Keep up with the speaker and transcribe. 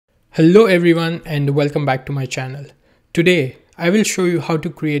Hello everyone and welcome back to my channel. Today I will show you how to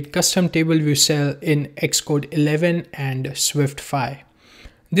create custom table view cell in Xcode 11 and Swift 5.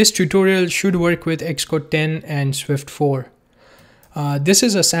 This tutorial should work with Xcode 10 and Swift 4. This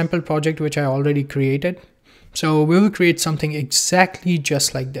is a sample project which I already created. So we will create something exactly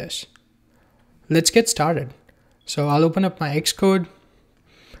just like this. Let's get started. So I'll open up my Xcode,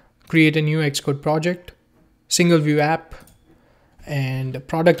 create a new Xcode project, single view app, and the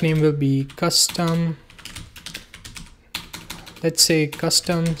product name will be custom, let's say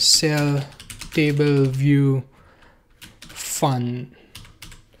custom cell table view fun,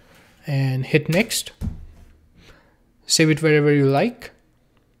 and hit next. Save it wherever you like,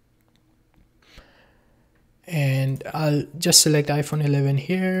 and I'll just select iPhone 11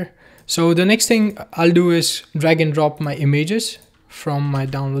 here. So the next thing I'll do is drag and drop my images from my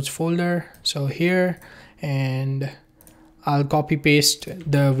downloads folder, so here, and I'll copy paste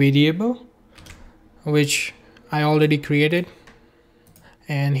the variable which I already created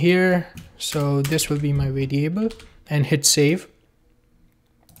and here, so this will be my variable, and hit save.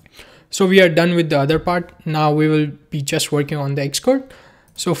 So we are done with the other part. Now we will be just working on the Xcode.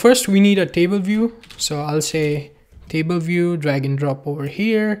 So first we need a table view, so I'll say table view, drag and drop over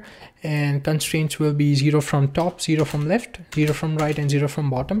here, and constraints will be 0 from top, 0 from left, 0 from right, and 0 from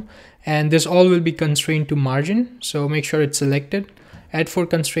bottom, and this all will be constrained to margin, so make sure it's selected. Add 4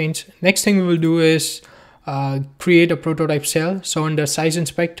 constraints. Next thing we will do is create a prototype cell. So under size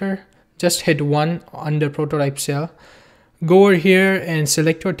inspector, just hit 1 under prototype cell, go over here and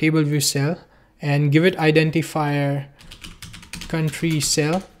select your table view cell and give it identifier country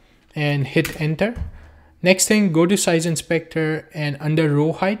cell and hit enter. Next thing, go to size inspector and under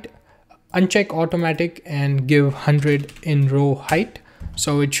row height, uncheck automatic and give 100 in row height.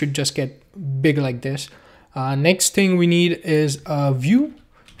 So it should just get big like this. Next thing we need is a view.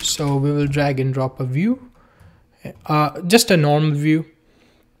 So we will drag and drop a view, just a normal view,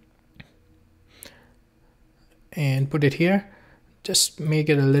 and put it here. Just make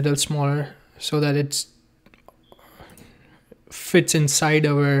it a little smaller so that it fits inside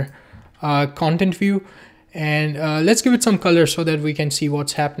our content view. And let's give it some color so that we can see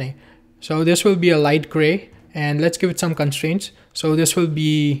what's happening. So this will be a light gray, and let's give it some constraints. So this will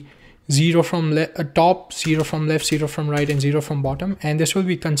be 0 from top, 0 from left, 0 from right, and 0 from bottom, and this will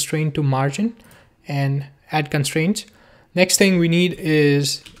be constrained to margin, and add constraints. Next thing we need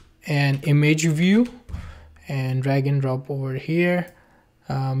is an image view, and drag and drop over here,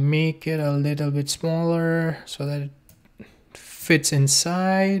 make it a little bit smaller so that it fits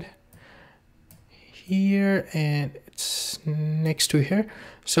inside here, and it's next to here.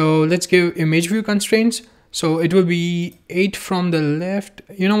 So let's give image view constraints. So it will be 8 from the left.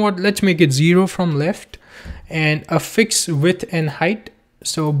 You know what, let's make it 0 from left, and a fixed width and height.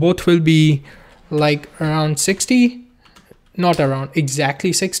 So both will be like around 60, not around,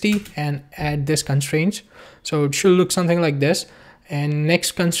 exactly 60, and add this constraints. So it should look something like this. And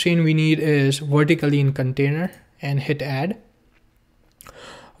next constraint we need is vertically in container, and hit add.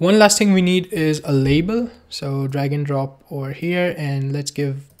 One last thing we need is a label. So drag and drop over here, and let's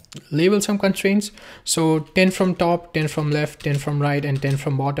give label some constraints. So 10 from top, 10 from left, 10 from right, and 10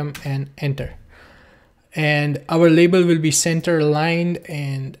 from bottom, and enter. And our label will be center aligned,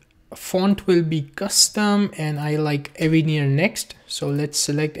 and font will be custom, and I like Avenir next. So let's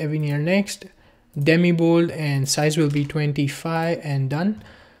select Avenir next, demi bold, and size will be 25, and done.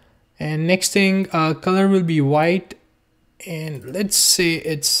 And next thing, color will be white, and let's say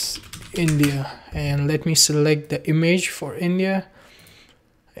it's India, and let me select the image for India.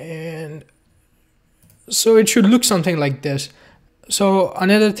 And so it should look something like this. So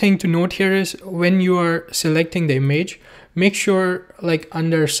another thing to note here is when you are selecting the image, make sure like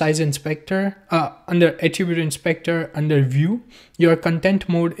under size inspector, under attribute inspector, under view, your content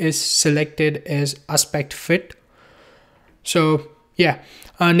mode is selected as aspect fit. So yeah,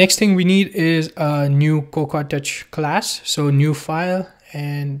 next thing we need is a new Cocoa Touch class. So new file,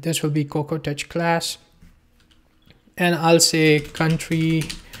 and this will be Cocoa Touch class, and I'll say country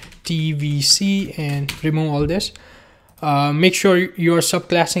TVC and remove all this. Make sure you're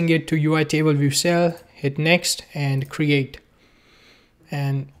subclassing it to UITableView cell, hit next and create,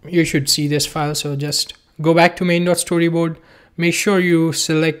 and you should see this file. So just go back to main.storyboard, make sure you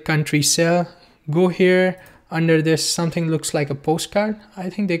select country cell, go here under this, something looks like a postcard, I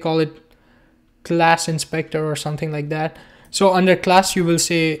think they call it class inspector or something like that. So under class you will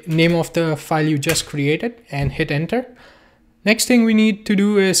say name of the file you just created and hit enter. Next thing we need to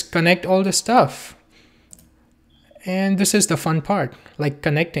do is connect all the stuff. And this is the fun part, like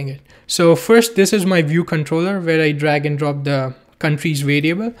connecting it. So first, this is my view controller where I drag and drop the countries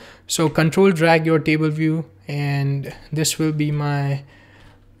variable. So control drag your table view, and this will be my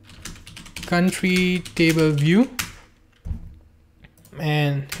country table view,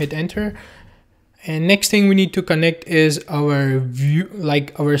 and hit enter. And next thing we need to connect is our view,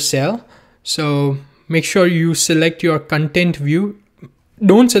 like our cell. So make sure you select your content view.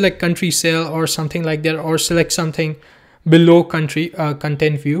 Don't select country cell or something like that, or select something below country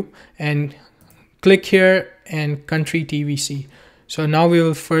content view, and click here and country TVC. So now we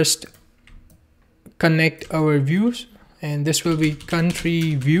will first connect our views, and this will be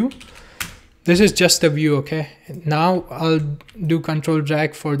country view. This is just the view, okay? Now I'll do control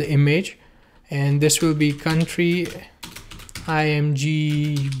drag for the image, and this will be country img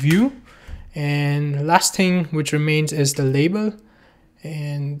view. And last thing which remains is the label,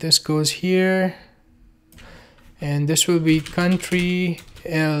 and this goes here, and this will be country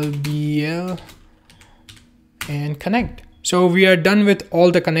lbl and connect. So we are done with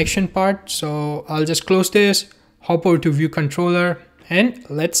all the connection part. So I'll just close this, hop over to view controller, and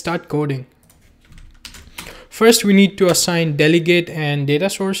let's start coding. First, we need to assign delegate and data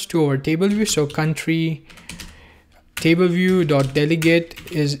source to our table view. So country table view dot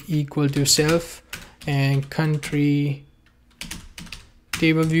delegate is equal to self, and country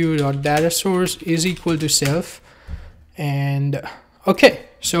table view dot data source is equal to self. And okay,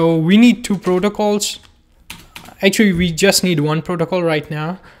 so we need two protocols. Actually, we just need one protocol right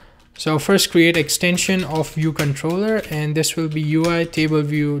now. So first, create extension of view controller, and this will be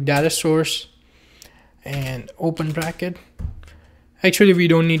UITableView data source, and open bracket. Actually, we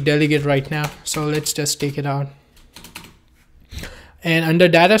don't need delegate right now, so let's just take it out. And under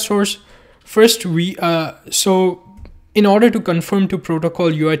data source, first we so in order to confirm to protocol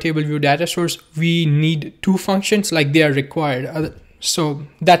UITableView data source, we need two functions, like they are required. So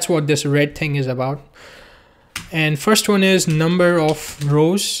that's what this red thing is about. And first one is number of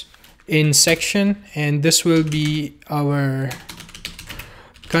rows in section, and this will be our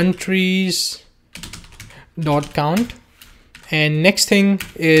countries dot count. And next thing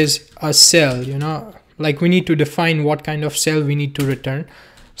is a cell, you know, like we need to define what kind of cell we need to return.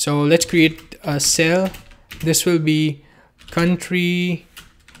 So let's create a cell. This will be country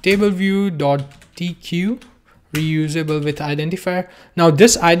table view dot tq reusable with identifier. Now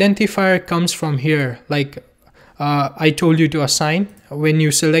this identifier comes from here, like I told you to assign when you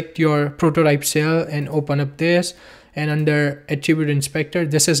select your prototype cell and open up this, and under attribute inspector,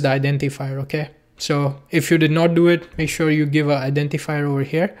 this is the identifier. Okay, so if you did not do it, make sure you give an identifier over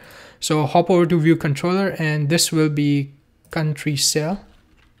here. So hop over to view controller, and this will be country cell.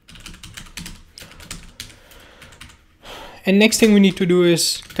 And next thing we need to do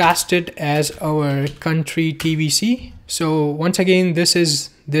is cast it as our country TVC. So once again, this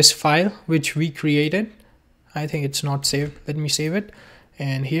is this file which we created. I think it's not saved. Let me save it,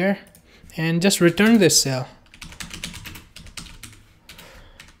 and here, and just return this cell.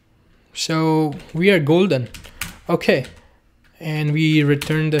 So we are golden. Okay, and we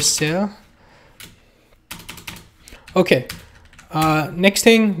return the cell. Okay, next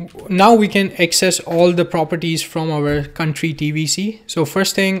thing, now we can access all the properties from our country TVC. So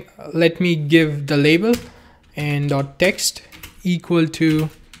first thing, let me give the label, and dot text equal to,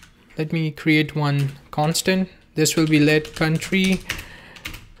 let me create one constant. This will be let country,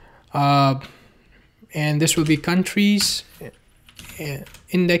 and this will be countries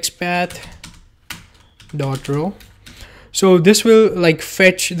index path dot row. So this will like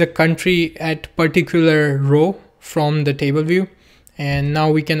fetch the country at particular row from the table view, and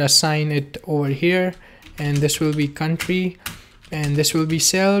now we can assign it over here, and this will be country, and this will be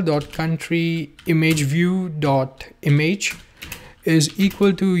cell dot country image view dot image is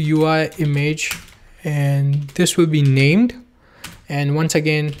equal to UI image, and this will be named, and once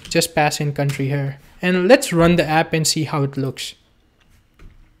again just pass in country here, and let's run the app and see how it looks.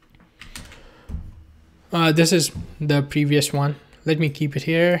 This is the previous one. Let me keep it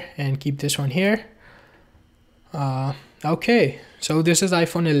here and keep this one here. Okay, so this is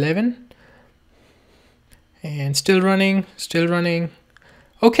iPhone 11 and still running.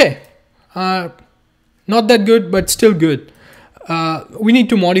 Okay, not that good, but still good. We need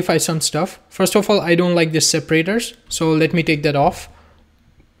to modify some stuff. First of all, I don't like the separators, so let me take that off,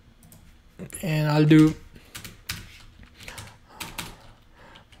 and I'll do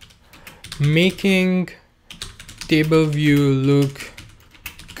making table view look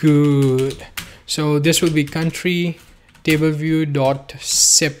good. So this will be country table view dot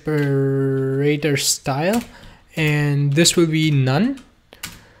separator style, and this will be none.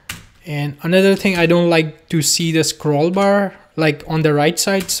 And another thing, I don't like to see the scroll bar like on the right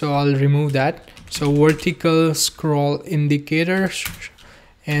side, so I'll remove that, So vertical scroll indicator,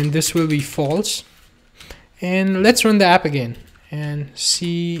 and this will be false. And let's run the app again and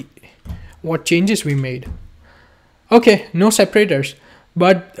see what changes we made. Okay, no separators,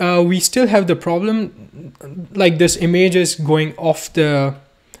 but we still have the problem, like this image is going off the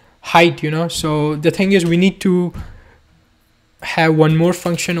height, you know. So the thing is, we need to have one more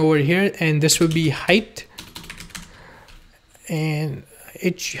function over here, and this will be height, and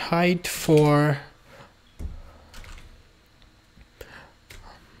each height for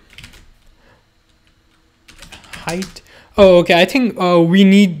height. Oh, okay, I think we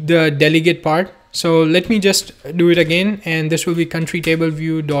need the delegate part. So let me just do it again, and this will be country table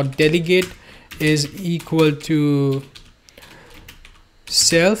view dot delegate is equal to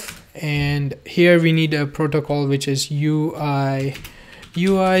self, and here we need a protocol which is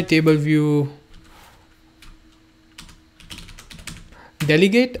UITableView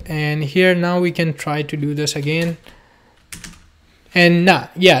delegate, and here now we can try to do this again. And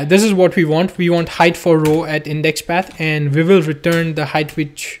yeah, this is what we want. We want height for row at index path, and we will return the height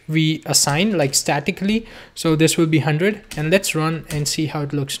which we assign, like statically. So this will be 100, and let's run and see how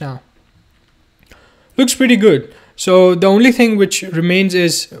it looks now. Looks pretty good. So the only thing which remains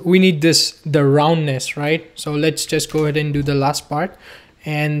is we need the roundness, right? So let's just go ahead and do the last part,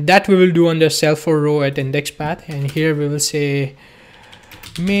 and that we will do under cell for row at index path. And here we will say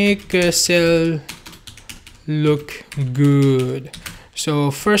make a cell look good. So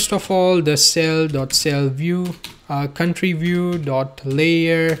first of all, the cell view, country view dot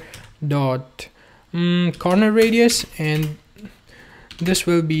layer dot corner radius, and this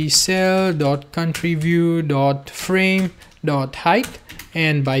will be cell dot country view dot frame dot height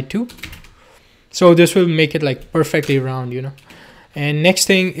and by 2. So this will make it like perfectly round, you know. And next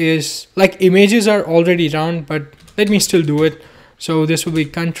thing is, like, images are already round, but let me still do it. So this will be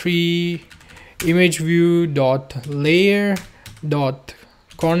country image view dot layer dot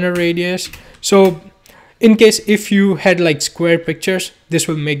corner radius. So in case if you had like square pictures, this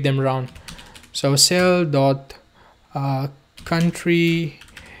will make them round. So cell dot country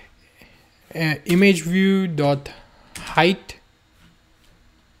image view dot height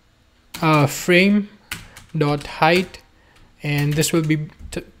frame dot height, and this will be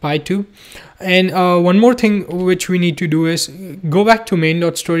by 2. And one more thing which we need to do is go back to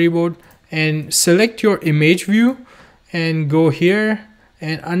main.storyboard and select your image view and go here,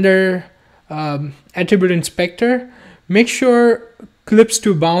 and under attribute inspector, make sure clips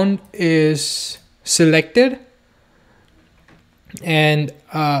to bound is selected, and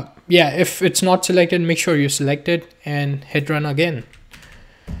yeah, if it's not selected, make sure you select it and hit run again.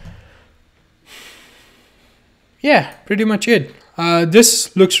 Yeah, pretty much it.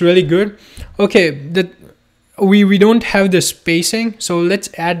 This looks really good. Okay, we don't have the spacing, so let's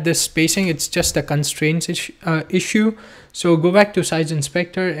add the spacing. It's just a constraints issue. So go back to size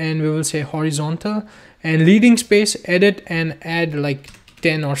inspector, and we will say horizontal, and leading space, edit, and add like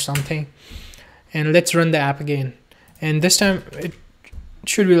 10 or something, and let's run the app again, and this time it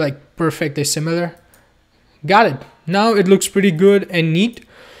should be like perfectly similar. Got it. Now it looks pretty good and neat.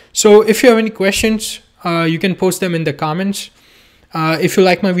 So if you have any questions, you can post them in the comments. If you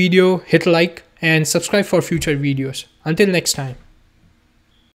like my video, hit like and subscribe for future videos. Until next time.